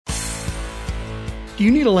Do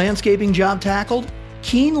you need a landscaping job tackled?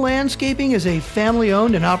 Keen Landscaping is a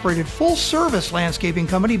family-owned and operated full-service landscaping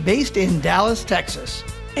company based in Dallas, Texas.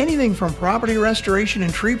 Anything from property restoration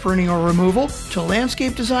and tree pruning or removal to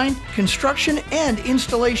landscape design, construction, and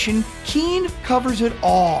installation, Keen covers it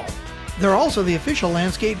all. They're also the official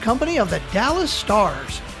landscape company of the Dallas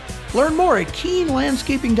Stars. Learn more at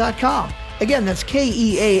KeenLandscaping.com. Again, that's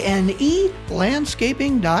Keane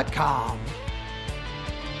landscaping.com.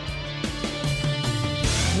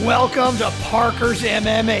 Welcome to Parker's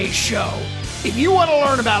MMA Show. If you want to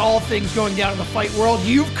learn about all things going down in the fight world,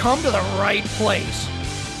 you've come to the right place.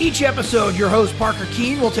 Each episode, your host Parker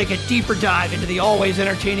Keane will take a deeper dive into the always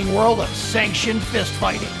entertaining world of sanctioned fist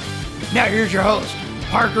fighting. Now here's your host,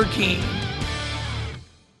 Parker Keane.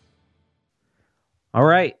 All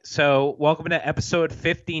right, so welcome to episode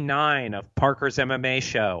 59 of Parker's MMA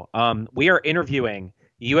Show. We are interviewing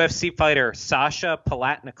UFC fighter Sasha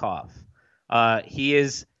Palatnikov. He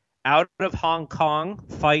is out of Hong Kong,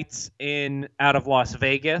 fights out of Las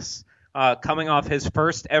Vegas, coming off his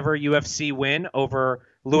first ever UFC win over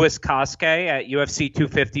Louis Cosce at UFC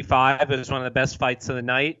 255. It was one of the best fights of the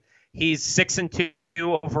night. He's 6-2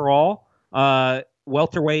 overall,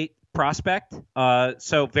 welterweight prospect.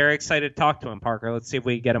 So very excited to talk to him, Parker. Let's see if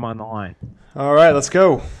we can get him on the line. All right, let's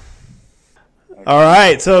go. All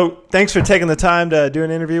right, so thanks for taking the time to do an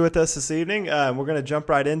interview with us this evening. We're going to jump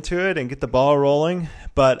right into it and get the ball rolling.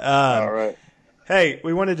 But all right. Hey,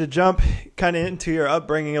 we wanted to jump kind of into your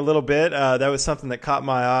upbringing a little bit. That was something that caught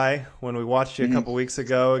my eye when we watched you a couple weeks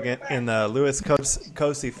ago in the Louis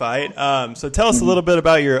Cosce fight. So tell us a little bit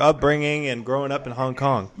about your upbringing and growing up in Hong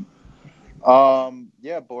Kong.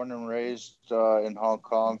 Yeah, born and raised in Hong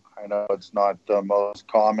Kong. I know it's not the most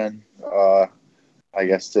common, I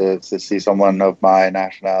guess, to see someone of my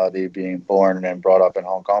nationality being born and brought up in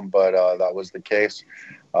Hong Kong, but that was the case.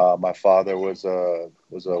 My father was a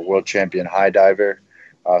world champion high diver,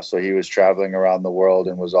 so he was traveling around the world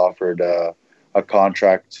and was offered a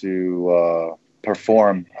contract to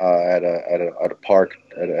perform at a park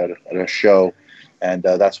at a show, and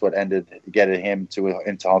that's what ended getting him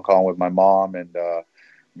into Hong Kong with my mom, and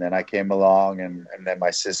then I came along, and then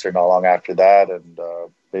my sister not long after that, and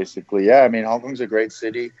basically, yeah, I mean, Hong Kong's a great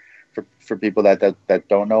city for people that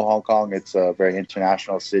don't know Hong Kong. It's a very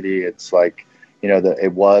international city. It's like, you know,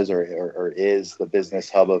 it was or is the business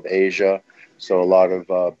hub of Asia. So a lot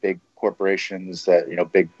of big corporations that, you know,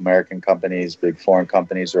 big American companies, big foreign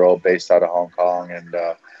companies are all based out of Hong Kong. And,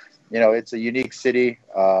 you know, it's a unique city.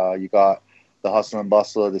 You got the hustle and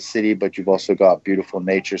bustle of the city, but you've also got beautiful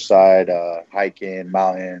nature side, hiking,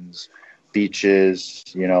 mountains, beaches,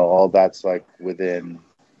 you know, all that's like within,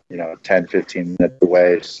 you know, 10, 15 minutes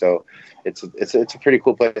away. So it's a pretty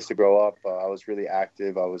cool place to grow up. I was really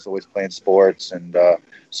active. I was always playing sports, and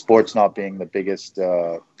sports not being the biggest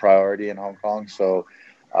priority in Hong Kong. So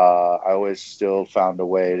I always still found a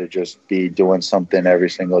way to just be doing something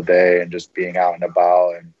every single day and just being out and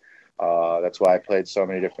about. And that's why I played so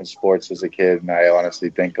many different sports as a kid. And I honestly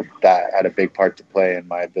think that had a big part to play in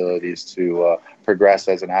my abilities to progress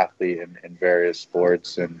as an athlete in various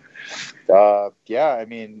sports. And yeah, I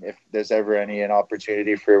mean, if there's ever an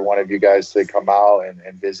opportunity for one of you guys to come out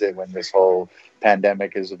and visit when this whole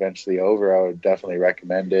pandemic is eventually over, I would definitely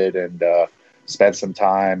recommend it, and spend some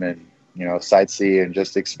time and, you know, sightsee and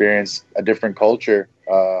just experience a different culture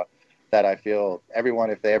that I feel everyone,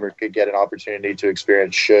 if they ever could get an opportunity to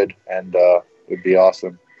experience, should, and would be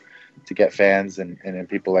awesome to get fans and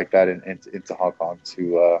people like that into Hong Kong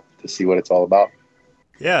to see what it's all about.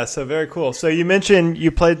 Yeah, so very cool. So you mentioned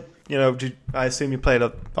you played, you know, I assume you played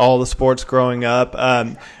all the sports growing up.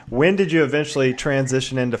 When did you eventually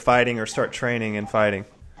transition into fighting or start training and fighting?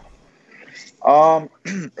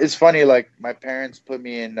 It's funny, like my parents put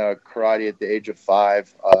me in karate at the age of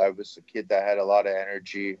 5. I was a kid that had a lot of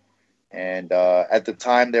energy. And at the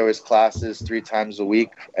time, there was classes 3 times a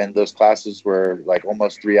week, and those classes were like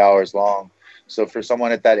almost 3 hours long. So for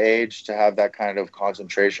someone at that age to have that kind of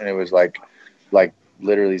concentration, it was like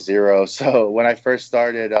literally zero. So when I first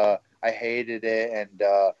started, I hated it, and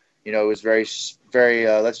you know, it was very, very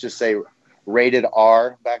let's just say rated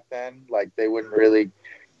R back then. Like they wouldn't really,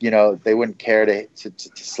 you know, they wouldn't care to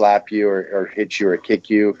slap you or hit you or kick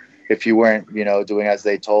you if you weren't, you know, doing as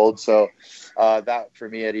they told. So that for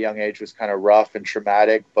me at a young age was kind of rough and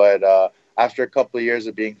traumatic. But after a couple of years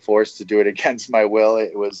of being forced to do it against my will,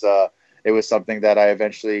 it was something that I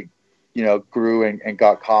eventually, you know, grew and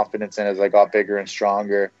got confidence in as I got bigger and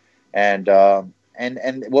stronger. And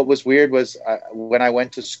what was weird was when I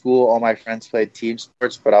went to school, all my friends played team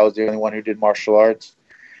sports, but I was the only one who did martial arts.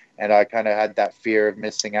 And I kind of had that fear of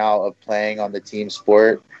missing out of playing on the team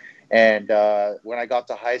sport. And when I got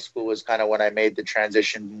to high school was kind of when I made the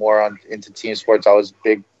transition more into team sports. I was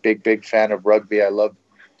big fan of rugby. I loved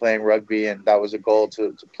playing rugby, and that was a goal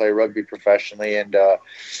to play rugby professionally. And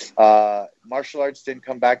martial arts didn't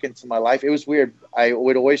come back into my life. It was weird. I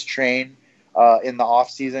would always train in the off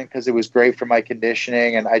season because it was great for my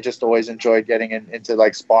conditioning, and I just always enjoyed getting into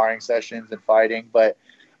like sparring sessions and fighting. But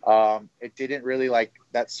it didn't really, like,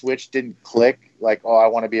 that switch didn't click. Like, oh, I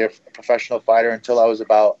want to be a professional fighter until I was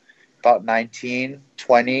about 19,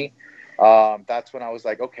 20. That's when I was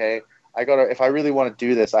like, okay, if I really want to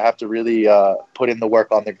do this, I have to really put in the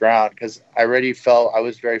work on the ground, because I already felt I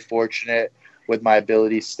was very fortunate with my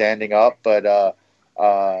ability standing up, but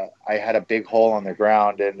I had a big hole on the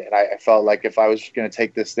ground, and I felt like if I was going to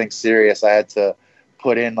take this thing serious, I had to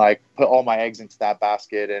put all my eggs into that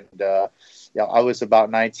basket. And I was about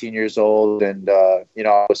 19 years old, and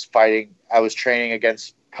I was training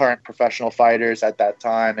against current professional fighters at that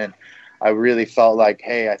time, and I really felt like,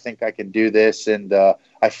 hey, I think I can do this. And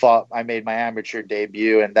I made my amateur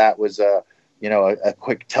debut, and that was a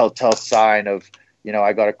quick telltale sign of,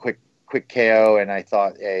 I got a quick KO, and I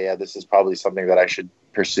thought, hey, yeah, this is probably something that I should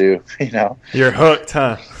pursue. You're hooked,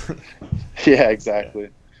 huh? Yeah, exactly.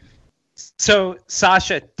 So,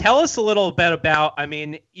 Sasha, tell us a little bit about,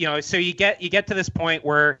 so you get to this point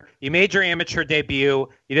where you made your amateur debut,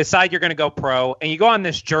 you decide you're going to go pro, and you go on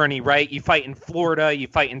this journey, right? You fight in Florida, you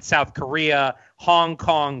fight in South Korea, Hong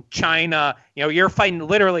Kong, China, you're fighting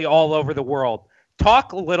literally all over the world.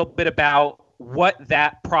 Talk a little bit about what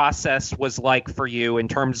that process was like for you in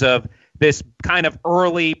terms of this kind of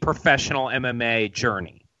early professional MMA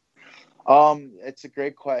journey. It's a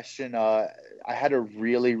great question. I had a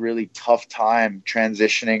really, really tough time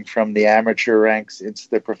transitioning from the amateur ranks into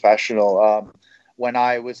the professional. When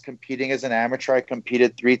I was competing as an amateur, I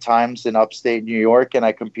competed 3 times in upstate New York, and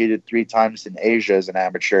I competed 3 times in Asia as an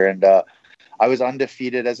amateur. And I was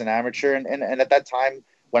undefeated as an amateur. And at that time,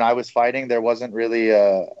 when I was fighting, there wasn't really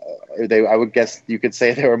I would guess you could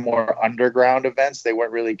say they were more underground events. They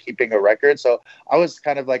weren't really keeping a record. So I was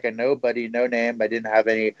kind of like a nobody, no name. I didn't have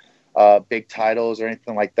any big titles or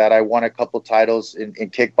anything like that. I won a couple titles in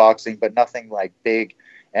kickboxing, but nothing like big.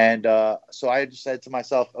 And so I just said to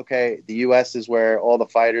myself, okay, the U.S. is where all the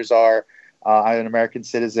fighters are. I'm an American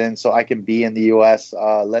citizen, so I can be in the U.S.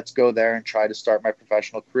 Let's go there and try to start my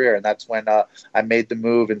professional career. And that's when I made the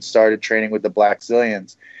move and started training with the Black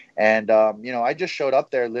Zillions. And, I just showed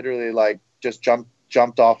up there literally, like, just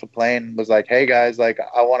jumped off a plane and was like, hey, guys, like,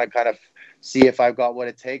 I want to kind of see if I've got what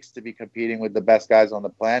it takes to be competing with the best guys on the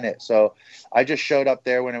planet. So I just showed up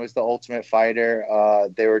there when it was the Ultimate Fighter.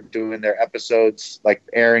 They were doing their episodes, like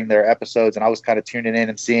airing their episodes, and I was kind of tuning in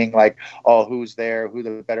and seeing like, oh, who's there, who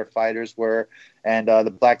the better fighters were. And the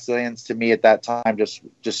Black Zillions to me at that time just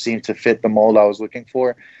seemed to fit the mold I was looking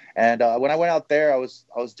for. And when I went out there, I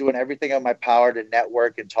was doing everything in my power to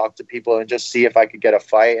network and talk to people and just see if I could get a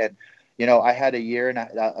fight. And, I had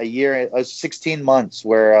it was 16 months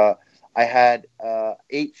where I had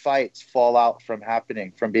 8 fights fall out from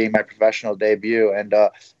being my professional debut. And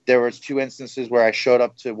there was 2 instances where I showed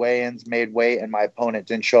up to weigh-ins, made weight, and my opponent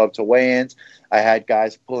didn't show up to weigh-ins. I had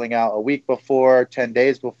guys pulling out a week before, 10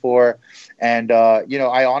 days before. And,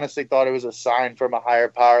 I honestly thought it was a sign from a higher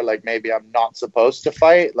power, like maybe I'm not supposed to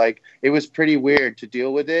fight. Like, it was pretty weird to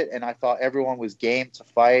deal with it. And I thought everyone was game to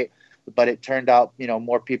fight. But it turned out,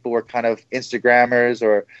 more people were kind of Instagrammers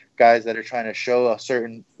or guys that are trying to show a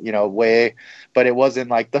certain, way, but it wasn't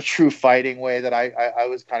like the true fighting way that I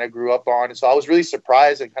was kind of grew up on. And so I was really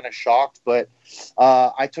surprised and kind of shocked, but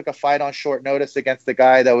I took a fight on short notice against the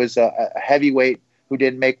guy that was a heavyweight who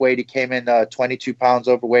didn't make weight. He came in 22 pounds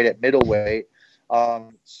overweight at middleweight.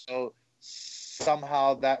 So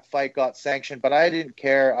somehow that fight got sanctioned, but I didn't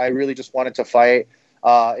care. I really just wanted to fight.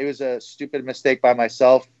 It was a stupid mistake by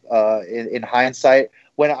myself in hindsight.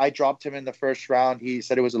 When I dropped him in the first round, he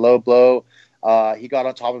said it was a low blow. He got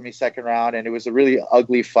on top of me second round, and it was a really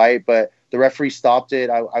ugly fight, but the referee stopped it.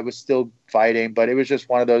 I was still fighting, but it was just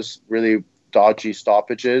one of those really dodgy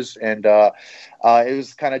stoppages. And it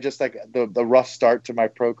was kind of just like the rough start to my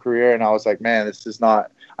pro career. And I was like, man, this is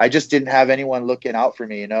not – I just didn't have anyone looking out for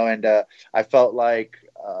me, and I felt like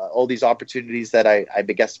all these opportunities that I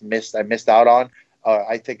missed out on.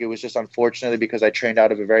 I think it was just unfortunately because I trained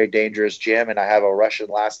out of a very dangerous gym and I have a Russian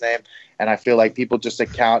last name. And I feel like people just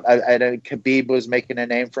Khabib was making a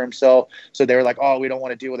name for himself. So they were like, oh, we don't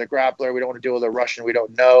want to deal with a grappler. We don't want to deal with a Russian. We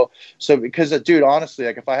don't know. So because, dude, honestly,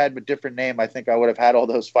 like if I had a different name, I think I would have had all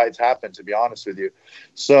those fights happen, to be honest with you.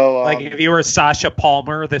 So like if you were Sasha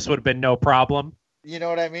Palmer, this would have been no problem. You know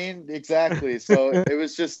what I mean? Exactly. So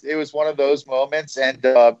it was one of those moments. And,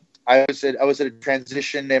 I was at a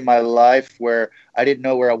transition in my life where I didn't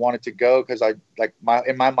know where I wanted to go, because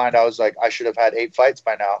in my mind I was like, I should have had 8 fights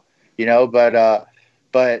by now,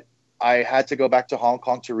 but I had to go back to Hong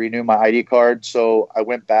Kong to renew my ID card. So I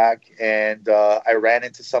went back, and I ran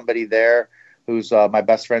into somebody there who's my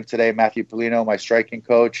best friend today, Matthew Polino, my striking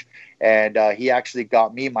coach. And he actually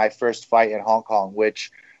got me my first fight in Hong Kong,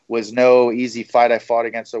 which was no easy fight. I fought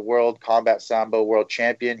against a world combat sambo world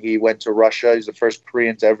champion. He went to Russia. He's the first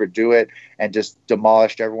Korean to ever do it, and just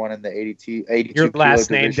demolished everyone in the 82 Your last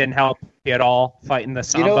kilo name division. didn't help you at all fighting the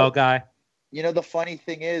sambo guy? The funny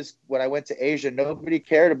thing is, when I went to Asia, nobody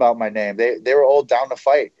cared about my name. They were all down to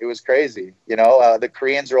fight. It was crazy. The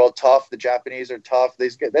Koreans are all tough. The Japanese are tough. They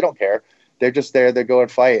don't care. They're just there. They go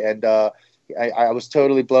and fight. And I was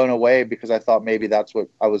totally blown away, because I thought maybe that's what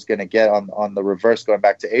I was going to get on the reverse going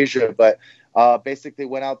back to Asia. But basically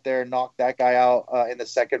went out there, knocked that guy out in the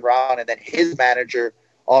second round. And then his manager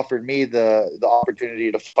offered me the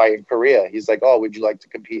opportunity to fight in Korea. He's like, oh, would you like to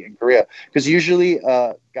compete in Korea? Because usually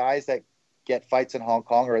guys that get fights in Hong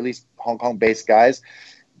Kong, or at least Hong Kong based guys,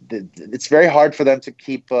 it's very hard for them to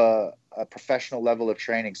keep a professional level of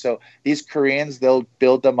training. So these Koreans, they'll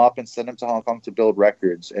build them up and send them to Hong Kong to build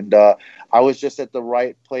records. And I was just at the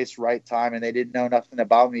right place, right time, and they didn't know nothing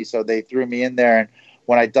about me. So they threw me in there. And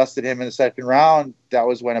when I dusted him in the second round, that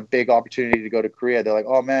was when a big opportunity to go to Korea. They're like,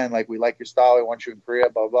 oh man, like, we like your style. We want you in Korea,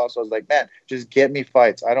 blah, blah. So I was like, man, just get me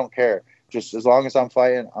fights. I don't care. Just as long as I'm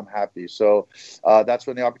fighting, I'm happy. So that's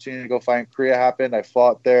when the opportunity to go fight in Korea happened. I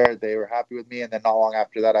fought there. They were happy with me. And then not long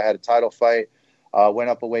after that, I had a title fight. Went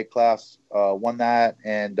up a weight class, won that,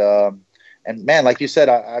 and man, like you said,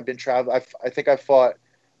 I've been traveling. I think I fought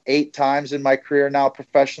 8 times in my career now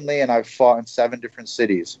professionally, and I've fought in 7 different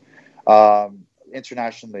cities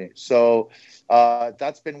internationally. So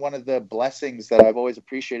that's been one of the blessings that I've always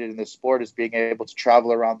appreciated in this sport, is being able to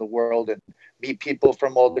travel around the world and meet people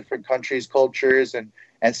from all different countries, cultures,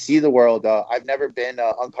 and see the world. I've never been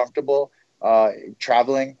uncomfortable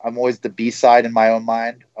traveling. I'm always the B-side in my own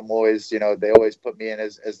mind. I'm always, they always put me in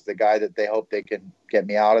as the guy that they hope they can get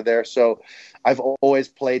me out of there. So I've always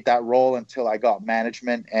played that role until I got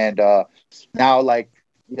management. And now, like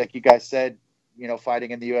you guys said, fighting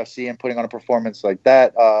in the UFC and putting on a performance like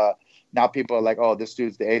that, now people are like, oh, this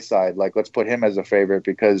dude's the A-side. Like, let's put him as a favorite,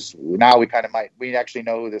 because now we actually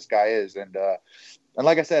know who this guy is. And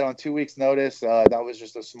like I said, on 2 weeks notice, that was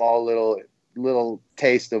just a small little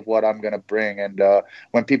taste of what I'm going to bring. And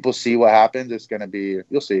when people see what happens, it's going to be,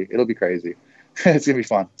 you'll see, it'll be crazy. It's going to be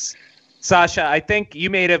fun. Sasha, I think you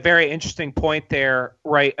made a very interesting point there,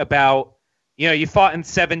 right? About, you fought in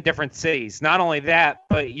 7 different cities. Not only that,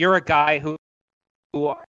 but you're a guy who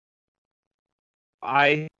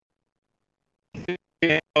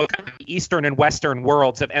Eastern and Western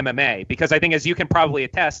worlds of MMA, because I think, as you can probably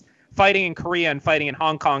attest, fighting in Korea and fighting in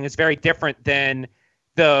Hong Kong is very different than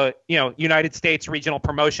the United States regional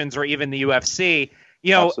promotions, or even the UFC.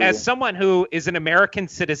 Absolutely. As someone who is an American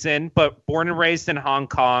citizen but born and raised in Hong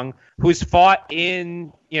Kong, who's fought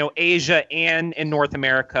in Asia and in North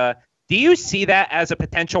America, do you see that as a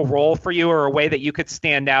potential role for you, or a way that you could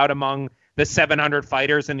stand out among the 700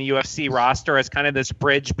 fighters in the UFC roster as kind of this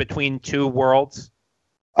bridge between 2 worlds?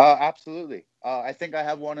 Absolutely. I think I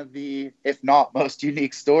have one of the, if not most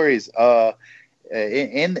unique stories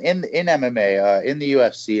in MMA, in the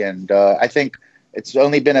UFC. And I think it's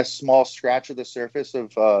only been a small scratch of the surface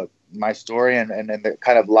of my story and the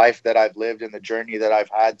kind of life that I've lived and the journey that I've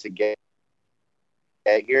had to get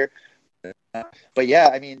here. But yeah,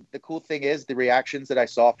 I mean, the cool thing is the reactions that I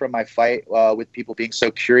saw from my fight with people being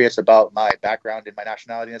so curious about my background and my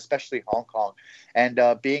nationality, and especially Hong Kong, and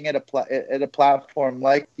being at a platform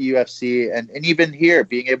like the UFC, and even here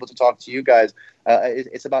being able to talk to you guys.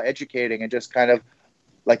 It's about educating and just kind of,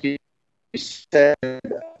 like you said,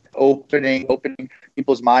 opening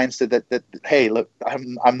people's minds to that. Hey, look,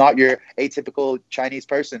 I'm not your atypical Chinese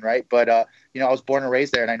person, right? But I was born and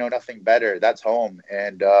raised there, and I know nothing better. That's home.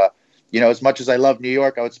 And as much as I love New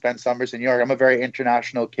York, I would spend summers in New York. I'm a very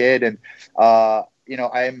international kid, and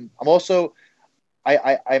I'm also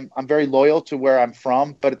I'm very loyal to where I'm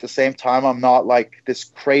from, but at the same time, I'm not like this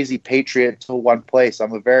crazy patriot to one place.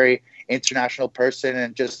 I'm a very international person,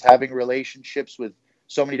 and just having relationships with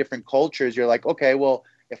so many different cultures, you're like, okay, well,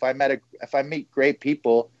 if I meet great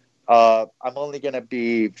people, I'm only going to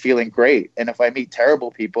be feeling great. And if I meet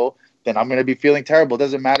terrible people, then I'm going to be feeling terrible. It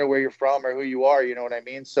doesn't matter where you're from or who you are. You know what I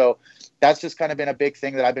mean? So that's just kind of been a big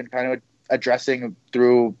thing that I've been kind of addressing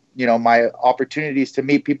through, my opportunities to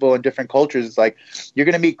meet people in different cultures. It's like, you're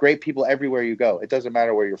going to meet great people everywhere you go. It doesn't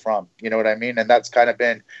matter where you're from. You know what I mean? And that's kind of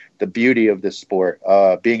been the beauty of this sport,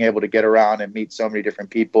 being able to get around and meet so many different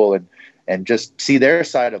people and just see their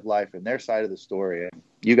side of life and their side of the story. And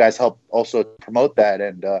you guys help also promote that.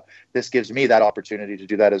 And this gives me that opportunity to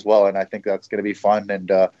do that as well. And I think that's going to be fun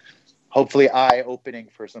and hopefully eye-opening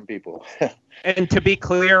for some people. And to be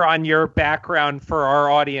clear on your background for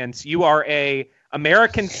our audience, you are a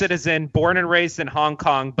American citizen born and raised in Hong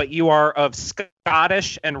Kong, but you are of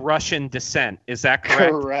Scottish and Russian descent. Is that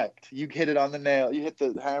correct? Correct. You hit it on the nail. You hit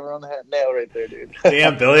the hammer on the nail right there, dude.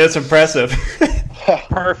 Damn, Billy, that's impressive.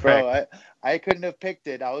 Perfect. Bro, I couldn't have picked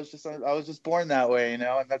it. I was just born that way, and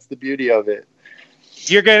that's the beauty of it.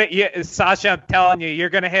 Sasha, I'm telling you, you're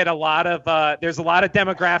gonna hit a lot of. There's a lot of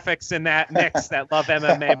demographics in that mix that love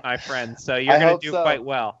MMA, my friend. So you're gonna do quite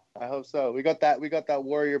well. I hope so. We got that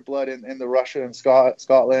warrior blood in the Russia and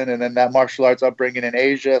Scotland, and then that martial arts upbringing in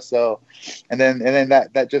Asia. So, and then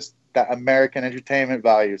that American entertainment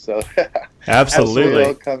value. So, absolutely, it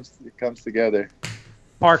all comes together.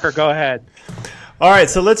 Parker, go ahead. All right,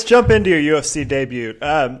 so let's jump into your UFC debut.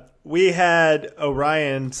 We had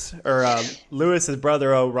Lewis's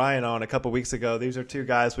brother Orion on a couple weeks ago. These are two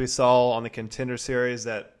guys we saw on the Contender Series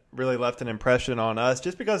that really left an impression on us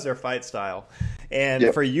just because of their fight style.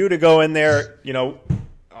 And for you to go in there,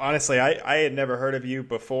 honestly, I had never heard of you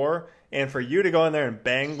before. And for you to go in there and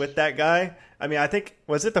bang with that guy, I mean, I think,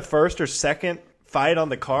 was it the first or second fight on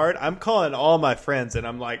the card? I'm calling all my friends and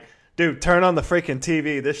I'm like, dude, turn on the freaking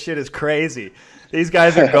TV. This shit is crazy. These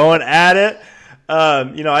guys are going at it.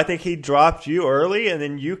 I think he dropped you early and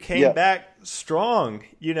then you came back strong,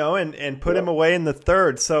 and put him away in the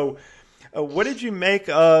third. So what did you make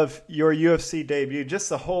of your UFC debut, just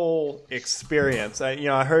the whole experience?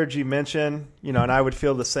 I heard you mention, and I would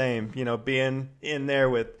feel the same, being in there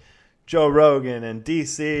with Joe Rogan and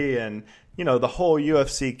DC and, the whole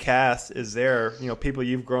UFC cast is there, people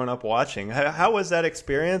you've grown up watching. How was that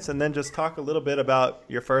experience? And then just talk a little bit about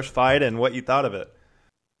your first fight and what you thought of it.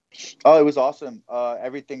 Oh, it was awesome.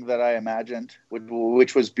 Everything that I imagined,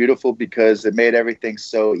 which was beautiful because it made everything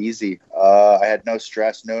so easy. I had no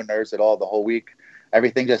stress, no nerves at all the whole week.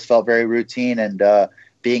 Everything just felt very routine and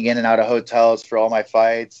being in and out of hotels for all my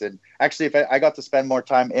fights. And actually, I got to spend more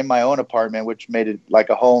time in my own apartment, which made it like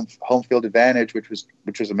a home field advantage, which was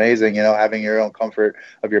amazing, having your own comfort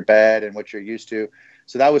of your bed and what you're used to.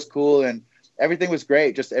 So that was cool. And everything was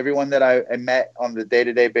great. Just everyone that I met on the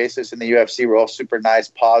day-to-day basis in the UFC were all super nice,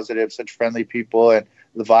 positive, such friendly people. And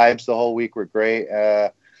the vibes the whole week were great.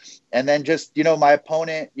 And then just, my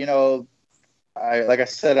opponent, like I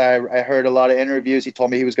said, I heard a lot of interviews. He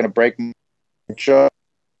told me he was going to break my jaw.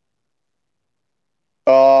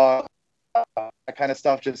 That kind of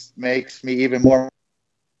stuff just makes me even more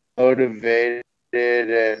motivated.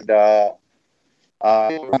 And I'm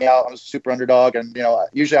a super underdog. And,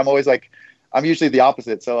 usually I'm usually the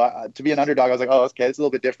opposite. So to be an underdog, I was like, oh, okay, it's a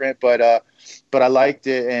little bit different, but I liked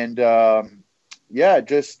it. And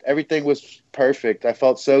just everything was perfect. I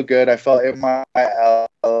felt so good. I felt in my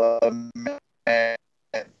element. And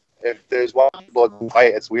if there's one people in the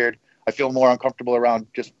fight, it's weird. I feel more uncomfortable around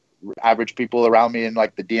just average people around me in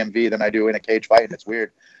like the DMV than I do in a cage fight, and it's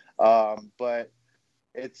weird. But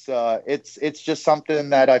it's just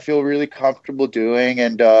something that I feel really comfortable doing,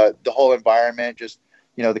 and the whole environment, just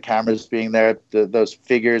the cameras being there, those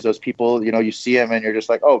figures, those people, you see them and you're just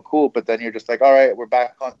like, oh, cool. But then you're just like, all right, we're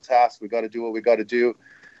back on task. We got to do what we got to do.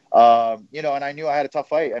 And I knew I had a tough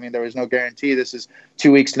fight. I mean, there was no guarantee. This is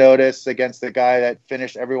 2 weeks notice against the guy that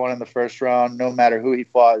finished everyone in the first round. No matter who he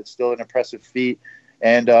fought, it's still an impressive feat.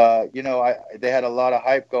 And, they had a lot of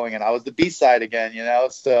hype going, and I was the B-side again,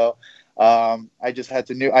 so I just I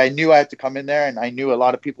knew I had to come in there, and I knew a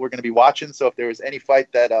lot of people were going to be watching. So if there was any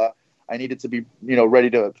fight that I needed to be, ready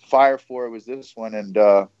to fire for, it was this one. And,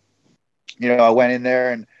 I went in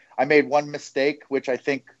there and I made one mistake, which I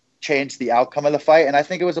think changed the outcome of the fight. And I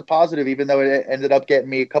think it was a positive, even though it ended up getting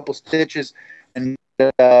me a couple stitches and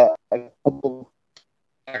a couple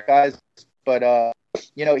guys. But,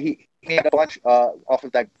 he had a bunch off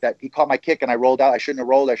of that he caught my kick and I rolled out. I shouldn't have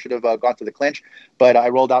rolled. I should have gone to the clinch, but I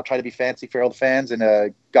rolled out, tried to be fancy for all the fans,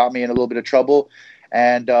 and got me in a little bit of trouble.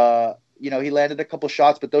 And, he landed a couple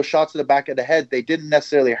shots, but those shots to the back of the head, they didn't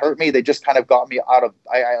necessarily hurt me. They just kind of got me I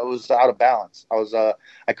was out of balance.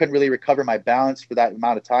 I couldn't really recover my balance for that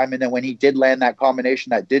amount of time. And then when he did land that combination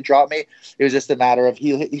that did drop me, it was just a matter of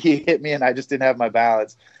he hit me and I just didn't have my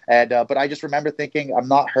balance. And, but I just remember thinking, I'm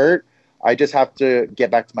not hurt. I just have to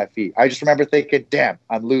get back to my feet. I just remember thinking, damn,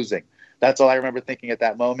 I'm losing. That's all I remember thinking at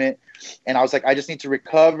that moment. And I was like, I just need to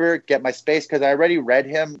recover, get my space, because I already read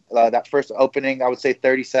him that first opening, I would say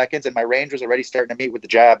 30 seconds, and my range was already starting to meet with the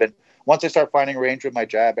jab. And once I start finding range with my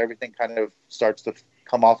jab, everything kind of starts to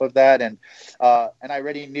come off of that. And I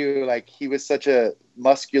already knew, like, he was such a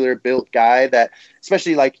muscular built guy that,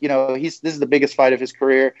 especially, like, you know, this is the biggest fight of his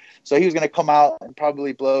career. So he was going to come out and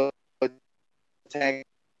probably blow a tank.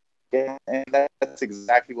 And that's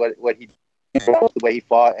exactly what he did, the way he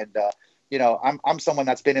fought. And, you know, I'm someone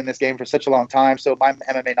that's been in this game for such a long time. So my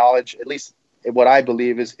MMA knowledge, at least what I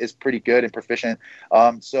believe, is pretty good and proficient.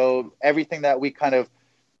 So everything that we kind of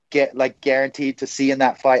get, like, guaranteed to see in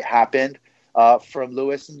that fight happened from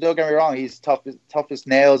Lewis. And don't get me wrong, he's tough as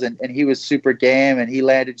nails, and he was super game, and he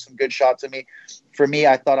landed some good shots at me. For me,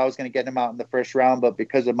 I thought I was going to get him out in the first round, but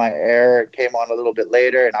because of my error, it came on a little bit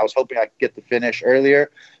later, and I was hoping I could get the finish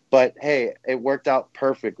earlier. But, hey, it worked out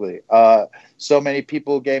perfectly. So many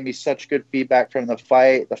people gave me such good feedback from the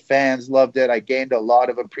fight. The fans loved it. I gained a lot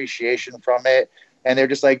of appreciation from it. And they're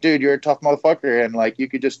just like, dude, you're a tough motherfucker. And, like, you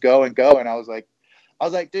could just go and go. And I was like,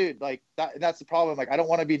 dude, like, that's the problem. Like, I don't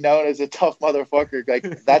want to be known as a tough motherfucker.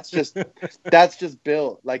 Like, that's just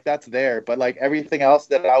built. Like, that's there. But, like, everything else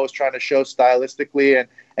that I was trying to show stylistically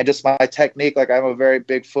and just my technique, like, I'm a very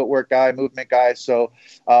big footwork guy, movement guy. So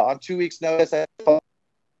on 2 weeks' notice, I felt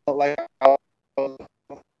like I was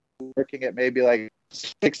working at maybe like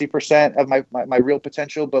 60% of my real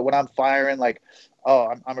potential. But when I'm firing, like,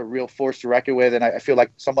 I'm a real force to reckon with. And I feel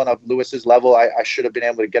like someone of Lewis's level, I should have been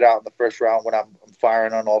able to get out in the first round when I'm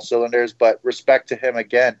firing on all cylinders. But respect to him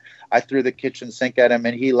again. I threw the kitchen sink at him,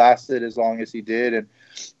 and he lasted as long as he did. And,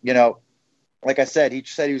 you know, like I said, he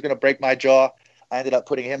said he was going to break my jaw. I ended up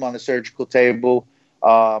putting him on the surgical table.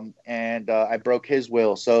 And I broke his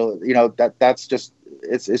will. So, you know, that's just,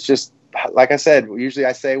 it's just, like I said, usually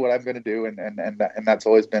I say what I'm going to do. And that's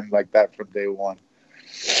always been like that from day one.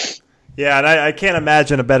 Yeah. And I can't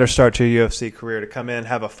imagine a better start to your UFC career, to come in,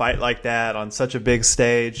 have a fight like that on such a big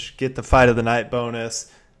stage, get the fight of the night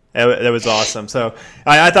bonus. It was awesome. So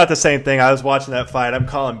I thought the same thing. I was watching that fight. I'm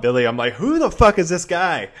calling Billy. I'm like, who the fuck is this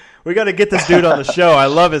guy? We got to get this dude on the show. I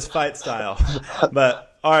love his fight style. But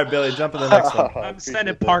all right, Billy, jump to the next one. I'm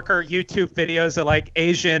sending Parker YouTube videos of, like,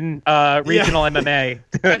 Asian regional MMA.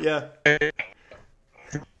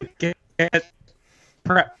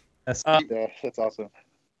 That's awesome.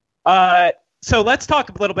 So let's talk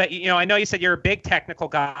a little bit. You know, I know you said you're a big technical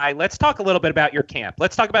guy. Let's talk a little bit about your camp.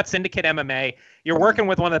 Let's talk about Syndicate MMA. You're working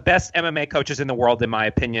with one of the best MMA coaches in the world, in my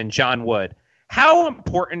opinion, John Wood. How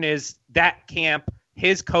important is that camp,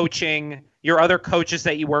 his coaching, your other coaches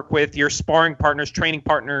that you work with, your sparring partners, training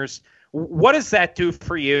partners? What does that do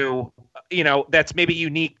for you, you know, that's maybe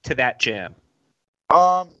unique to that gym?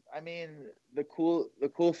 I mean, the cool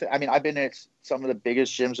thing, I mean, I've been at some of the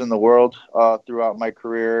biggest gyms in the world throughout my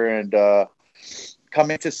career, and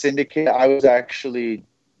coming to Syndicate, I was actually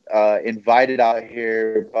invited out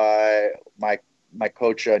here by my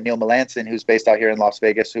coach, Neil Melanson, who's based out here in Las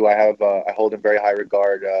Vegas, who I hold in very high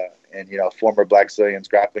regard, and, you know, former Black Stallions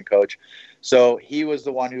grappling coach. So he was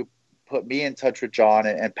the one who put me in touch with John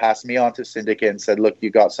and passed me on to Syndicate and said, look, you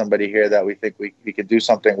got somebody here that we think we can do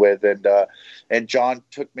something with. And John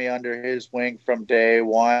took me under his wing from day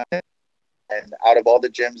one. And out of all the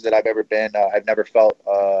gyms that I've ever been, I've never felt,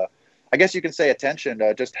 I guess you can say, attention,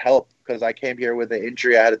 just help, because I came here with an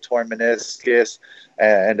injury. I had a torn meniscus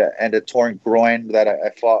and a torn groin that I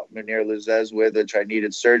fought Munir Lizez with, which I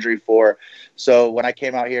needed surgery for. So when I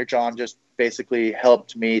came out here, John just basically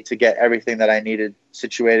helped me to get everything that I needed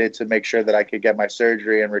situated to make sure that I could get my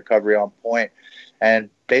surgery and recovery on point. And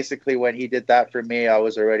basically when he did that for me, I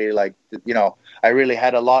was already like, you know, I really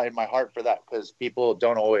had a lot in my heart for that, because people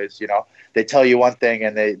don't always, you know, they tell you one thing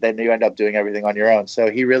and then you end up doing everything on your own. So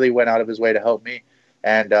he really went out of his way to help me,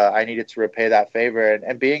 and I needed to repay that favor.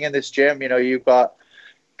 And being in this gym, you know, you've got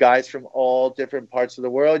guys from all different parts of the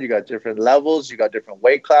world. You got different levels, you got different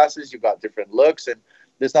weight classes, you got different looks, and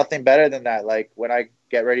there's nothing better than that. Like, when I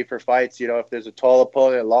get ready for fights, you know, if there's a tall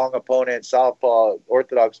opponent, long opponent, southpaw,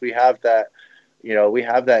 orthodox, we have that. You know, we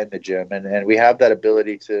have that in the gym, and we have that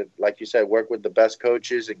ability to, like you said, work with the best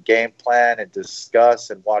coaches and game plan and discuss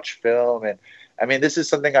and watch film. And I mean, this is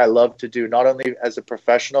something I love to do, not only as a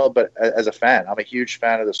professional, but as a fan. I'm a huge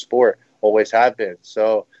fan of the sport, always have been.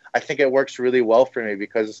 So I think it works really well for me,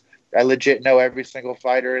 because I legit know every single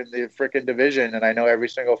fighter in the freaking division, and I know every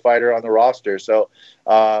single fighter on the roster. So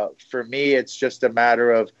for me, it's just a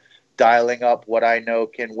matter of dialing up what I know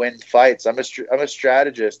can win fights. I'm a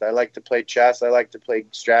strategist. I like to play chess. I like to play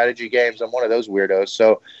strategy games. I'm one of those weirdos.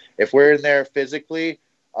 So if we're in there physically,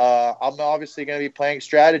 I'm obviously going to be playing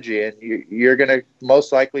strategy, and you're going to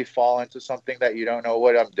most likely fall into something that you don't know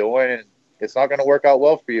what I'm doing, and it's not going to work out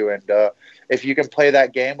well for you. And if you can play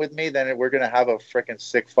that game with me, then we're going to have a freaking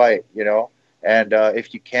sick fight, you know? And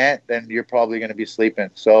if you can't, then you're probably going to be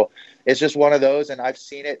sleeping. So it's just one of those, and I've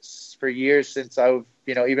seen it for years since I've,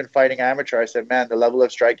 you know, even fighting amateur. I said, man, the level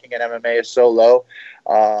of striking in MMA is so low.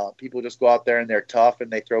 People just go out there and they're tough, and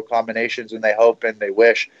they throw combinations, and they hope and they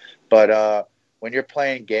wish. But when you're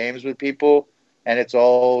playing games with people and it's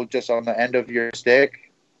all just on the end of your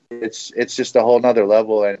stick, it's just a whole nother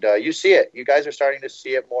level. And you see it. You guys are starting to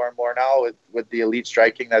see it more and more now with the elite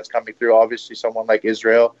striking that's coming through. Obviously, someone like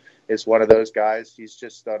Israel is one of those guys. He's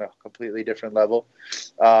just on a completely different level.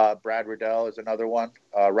 Brad Riddell is another one.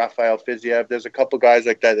 Rafael Fiziev. There's a couple guys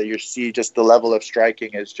like that you see just the level of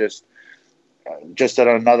striking is just at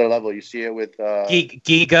another level. You see it with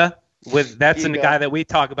Giga. That's a guy that we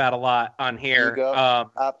talk about a lot on here.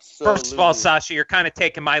 Absolutely. First of all, Sasha, you're kind of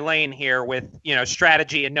taking my lane here with, you know,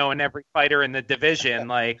 strategy and knowing every fighter in the division.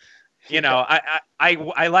 Like, you know,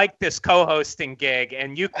 I like this co-hosting gig,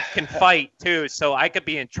 and you can fight too, so I could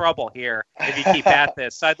be in trouble here if you keep at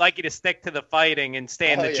this. So I'd like you to stick to the fighting and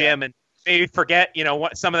stay in the gym, and maybe forget, you know,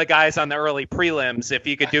 what some of the guys on the early prelims, if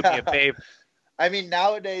you could do me a favor. I mean,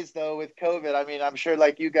 nowadays, though, with COVID, I mean, I'm sure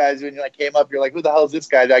like you guys, when you came up, you're like, who the hell is this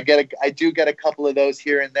guy? I do get a couple of those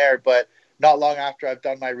here and there, but not long after I've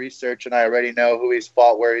done my research and I already know who he's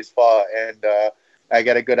fought, where he's fought, and I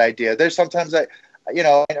get a good idea. There's sometimes I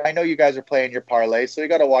know you guys are playing your parlay, so we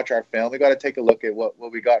got to watch our film. We got to take a look at what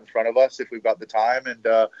we got in front of us if we've got the time, and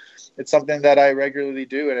it's something that I regularly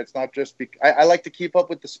do, and it's not just I like to keep up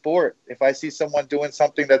with the sport. If I see someone doing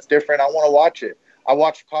something that's different, I want to watch it. I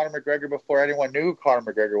watched Conor McGregor before anyone knew who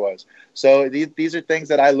Conor McGregor was. So these are things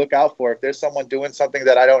that I look out for. If there's someone doing something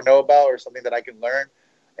that I don't know about or something that I can learn,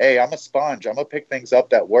 hey, I'm a sponge. I'm going to pick things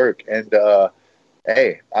up that work. And,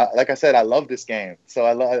 hey, like I said, I love this game. So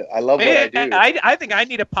I love what I do. I think I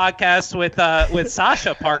need a podcast with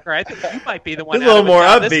Sasha Parker. I think you might be the one. He's a little more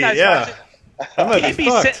upbeat, yeah. He'd be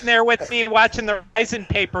sitting there with me watching the Ryzen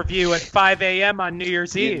pay-per-view at 5 a.m. on New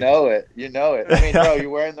Year's Eve. You know it. I mean, bro,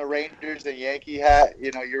 you're wearing the Rangers and Yankee hat.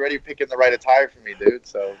 You know, you're already picking the right attire for me, dude.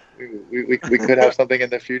 So we could have something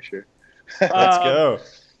in the future. Let's go.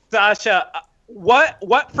 Sasha,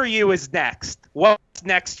 what for you is next? What's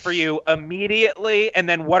next for you immediately? And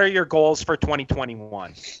then what are your goals for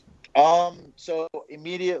 2021? So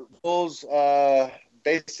immediate goals,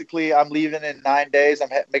 basically, I'm leaving in 9 days. I'm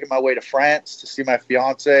making my way to France to see my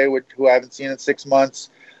fiance, who I haven't seen in 6 months.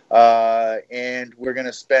 And we're going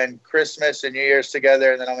to spend Christmas and New Year's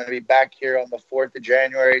together. And then I'm going to be back here on the 4th of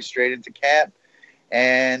January, straight into camp.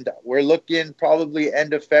 And we're looking probably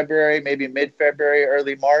end of February, maybe mid-February,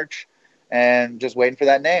 early March, and just waiting for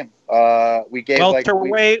that name. We gave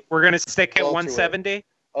welterweight. We're going to stick at 170.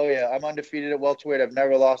 Oh, yeah. I'm undefeated at welterweight. I've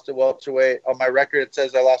never lost at welterweight. On my record, it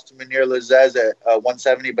says I lost to Munir Lazez at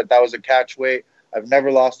 170, but that was a catch weight. I've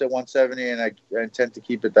never lost at 170, and I intend to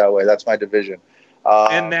keep it that way. That's my division.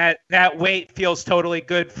 And that weight feels totally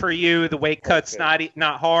good for you. The weight cut's not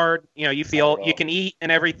hard. You know, you feel you can eat and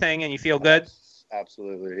everything, and you feel good.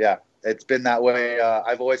 Absolutely, yeah. It's been that way.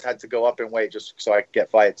 I've always had to go up in weight just so I could get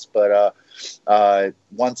fights. But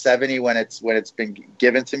 170, when it's been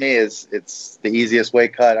given to me, it's the easiest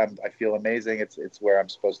weight cut. I feel amazing. It's where I'm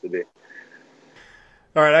supposed to be.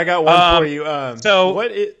 All right, I got one for you.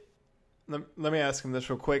 Let me ask him this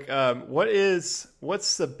real quick.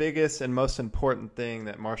 What's the biggest and most important thing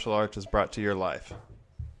that martial arts has brought to your life?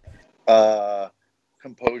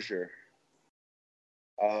 Composure.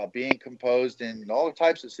 Being composed in all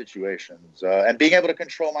types of situations, and being able to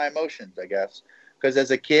control my emotions, I guess. Because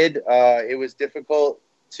as a kid, it was difficult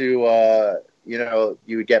to,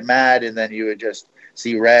 you would get mad and then you would just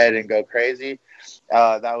see red and go crazy.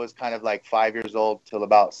 That was kind of like 5 years old till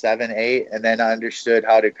about 7, 8. And then I understood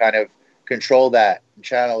how to kind of control that and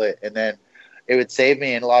channel it. And then it would save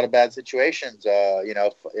me in a lot of bad situations,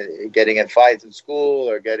 getting in fights in school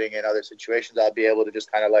or getting in other situations. I'd be able to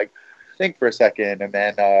just kind of like think for a second and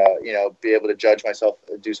then, be able to judge myself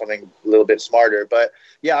and do something a little bit smarter. But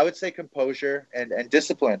yeah, I would say composure and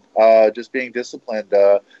discipline, just being disciplined.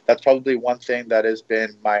 That's probably one thing that has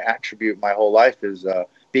been my attribute my whole life is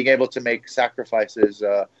being able to make sacrifices,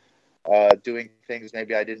 doing things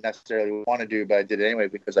maybe I didn't necessarily want to do, but I did it anyway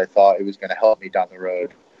because I thought it was going to help me down the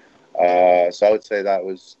road. So I would say that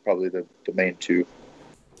was probably the main two.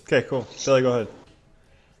 Okay, cool. Billy, go ahead.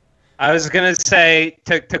 I was going to say,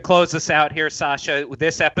 to close this out here, Sasha,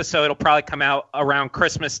 this episode will probably come out around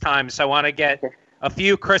Christmas time, so I want to get a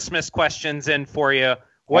few Christmas questions in for you.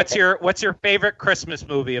 What's your favorite Christmas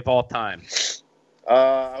movie of all time?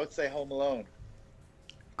 I would say Home Alone.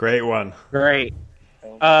 Great one. Great.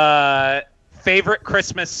 Favorite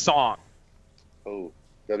Christmas song? Oh,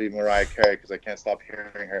 that'd be Mariah Carey, because I can't stop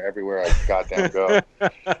hearing her everywhere I goddamn go.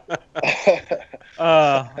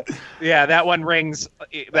 Yeah, that one rings.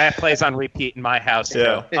 That plays on repeat in my house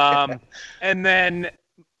too. Yeah. And then,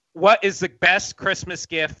 what is the best Christmas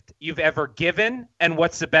gift you've ever given, and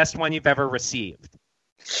what's the best one you've ever received?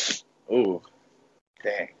 Ooh,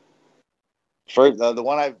 dang. For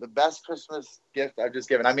the best Christmas gift I've just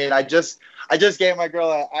given. I mean, I just gave my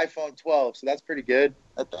girl an iPhone 12, so that's pretty good,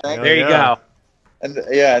 I think. There you go. And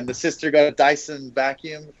and the sister got a Dyson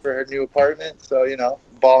vacuum for her new apartment, so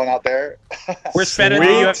balling out there. We're spending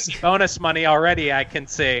the Sweet. UFC bonus money already, I can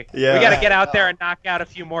see. Yeah. We got to get out there and knock out a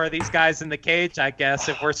few more of these guys in the cage, I guess,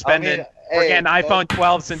 if we're spending. We're getting iPhone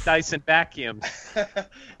 12s and Dyson vacuums.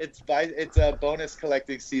 It's a bonus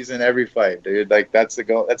collecting season every fight, dude. Like that's a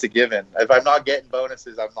given. If I'm not getting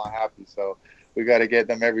bonuses, I'm not happy. So we got to get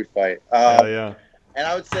them every fight. Yeah. And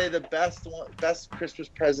I would say the best Christmas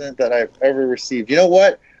present that I've ever received. You know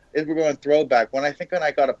what? If we're going throwback, when I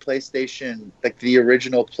got a PlayStation, like the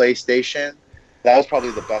original PlayStation, that was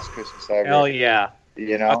probably the best Christmas ever. Hell yeah.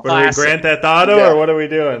 What are we, Grand Theft Auto, or what are we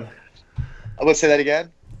doing? I would say that again.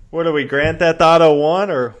 What are we, Grand Theft Auto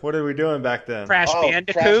 1, or what are we doing back then? Crash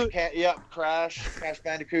Bandicoot? Crash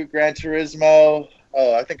Bandicoot, Gran Turismo.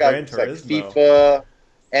 Oh, I think I was like FIFA,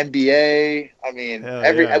 NBA. I mean, I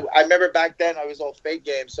remember back then I was all fake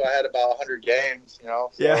games, so I had about 100 games,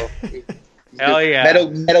 So Yeah. Hell yeah.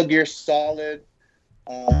 Metal Gear Solid.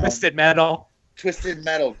 Twisted Metal. Twisted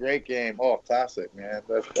Metal, great game. Oh, classic, man.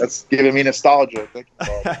 That's giving me nostalgia thinking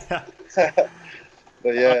about it.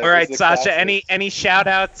 But yeah. All right, Sasha, any shout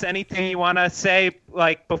outs, anything you want to say,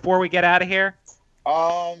 like, before we get out of here?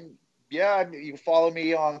 Yeah, you can follow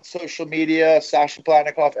me on social media, Sasha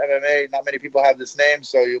Palatnikov MMA. Not many people have this name,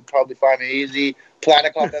 so you'll probably find me easy.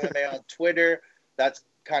 Palatnikov MMA on Twitter. That's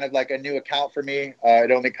kind of like a new account for me.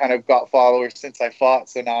 It only kind of got followers since I fought,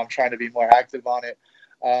 so now I'm trying to be more active on it.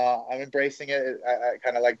 I'm embracing it. I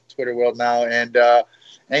kind of like the Twitter world now, and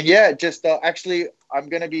yeah, just actually, I'm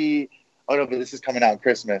gonna be. Oh no, but this is coming out on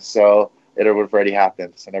Christmas, so it would have already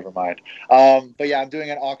happened. So never mind. But yeah, I'm doing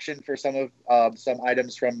an auction for some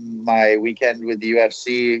items from my weekend with the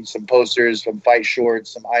UFC, some posters, some fight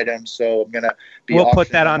shorts, some items. So I'm gonna be. We'll put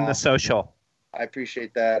that on the social. I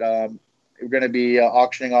appreciate that. We're going to be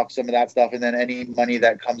auctioning off some of that stuff, and then any money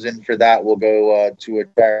that comes in for that will go to a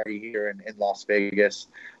charity here in Las Vegas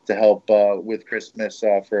to help with Christmas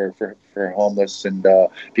for homeless and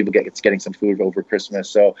people getting some food over Christmas.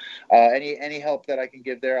 So any help that I can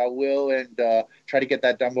give there, I will, and try to get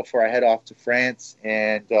that done before I head off to France.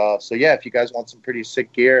 And so yeah, if you guys want some pretty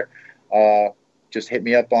sick gear, just hit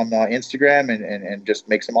me up on Instagram and just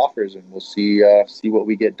make some offers, and we'll see what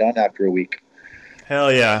we get done after a week.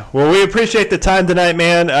 Hell yeah. Well, we appreciate the time tonight,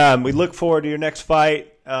 man. We look forward to your next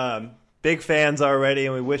fight. Big fans already,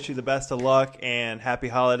 and we wish you the best of luck and happy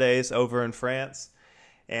holidays over in France.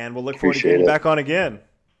 And we'll look forward to getting back on again.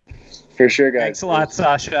 For sure, guys. Thanks a lot,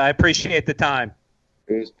 Sasha. I appreciate the time.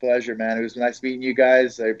 It was a pleasure, man. It was nice meeting you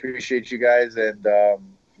guys. I appreciate you guys. And,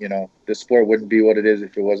 the sport wouldn't be what it is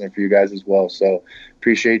if it wasn't for you guys as well. So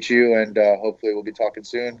appreciate you, and hopefully we'll be talking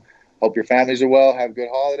soon. Hope your families are well. Have good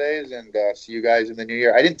holidays, and see you guys in the new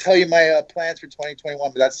year. I didn't tell you my plans for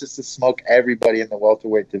 2021, but that's just to smoke everybody in the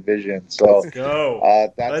welterweight division. So let's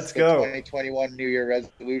go. That's the 2021 New Year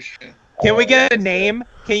resolution. Can we get a name?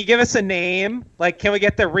 Can you give us a name? Like, can we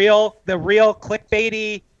get the real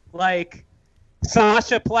clickbaity, like,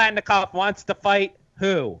 Sasha Palatnikov wants to fight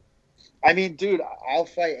who? I mean, dude, I'll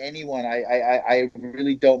fight anyone. I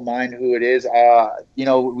really don't mind who it is. We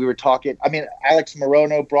were talking. I mean, Alex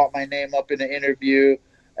Morono brought my name up in an interview.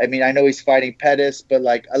 I mean, I know he's fighting Pettis, but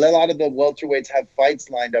like a lot of the welterweights have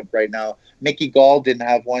fights lined up right now. Mickey Gall didn't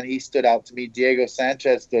have one. He stood out to me. Diego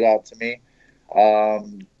Sanchez stood out to me.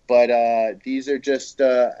 But these are just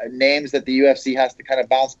names that the UFC has to kind of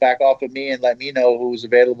bounce back off of me and let me know who's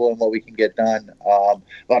available and what we can get done.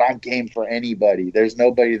 But I'm game for anybody. There's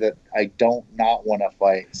nobody that I don't not want to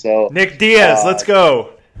fight. So Nick Diaz, let's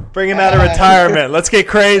go. Bring him out of retirement. Let's get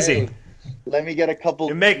crazy. Hey, let me get a couple.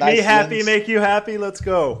 You make nice me happy, wins. make you happy. Let's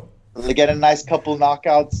go. Get a nice couple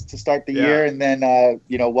knockouts to start the year, and then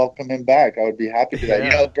welcome him back. I would be happy to that.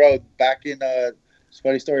 Yeah. Bro, back in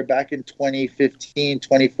funny story, back in 2015,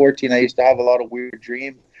 2014, I used to have a lot of weird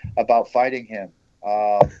dreams about fighting him.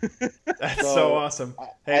 That's so awesome.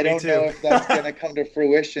 Hey, I don't know if that's going to come to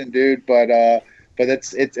fruition, dude, but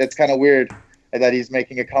it's kind of weird that he's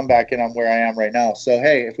making a comeback and I'm where I am right now. So,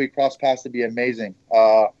 hey, if we cross paths, it'd be amazing.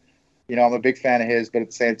 you know, I'm a big fan of his, but at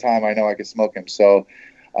the same time, I know I can smoke him. So,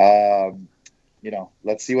 you know,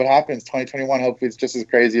 let's see what happens. 2021, hopefully it's just as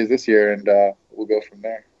crazy as this year, and we'll go from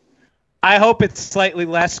there. I hope it's slightly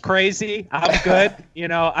less crazy. I'm good. You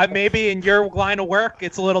know, maybe in your line of work,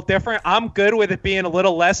 it's a little different. I'm good with it being a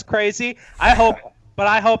little less crazy. I hope,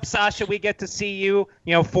 Sasha, we get to see you,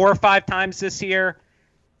 4 or 5 times this year.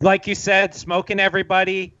 Like you said, smoking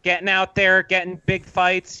everybody, getting out there, getting big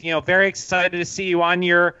fights. Very excited to see you on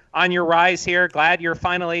your rise here. Glad you're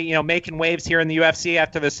finally, making waves here in the UFC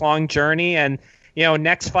after this long journey. And,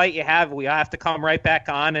 next fight you have, we have to come right back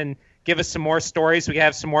on and give us some more stories. We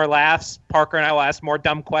have some more laughs. Parker and I will ask more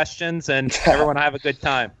dumb questions, and everyone will have a good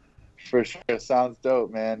time. For sure. Sounds dope,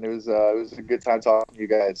 man. It was a good time talking to you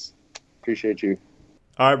guys. Appreciate you.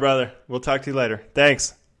 All right, brother. We'll talk to you later.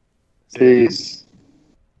 Thanks. Peace.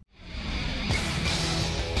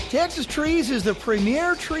 Texas Trees is the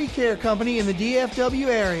premier tree care company in the DFW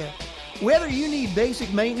area. Whether you need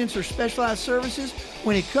basic maintenance or specialized services,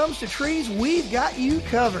 when it comes to trees, we've got you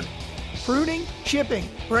covered. Pruning, chipping,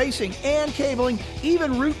 bracing, and cabling,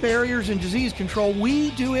 even root barriers and disease control,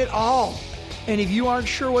 we do it all. And if you aren't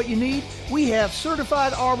sure what you need, we have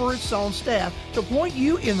certified arborists on staff to point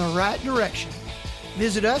you in the right direction.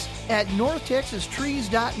 Visit us at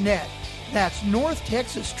northtexastrees.net. That's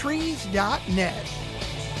northtexastrees.net.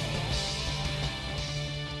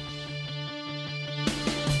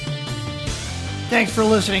 Thanks for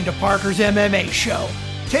listening to Parker's MMA Show.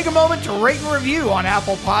 Take a moment to rate and review on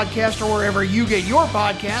Apple Podcasts or wherever you get your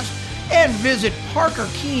podcasts, and visit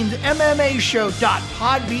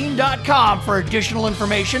ParkerKeensMMAShow.podbean.com for additional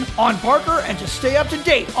information on Parker and to stay up to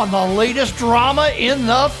date on the latest drama in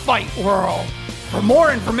the fight world. For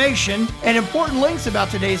more information and important links about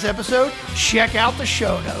today's episode, check out the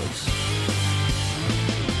show notes.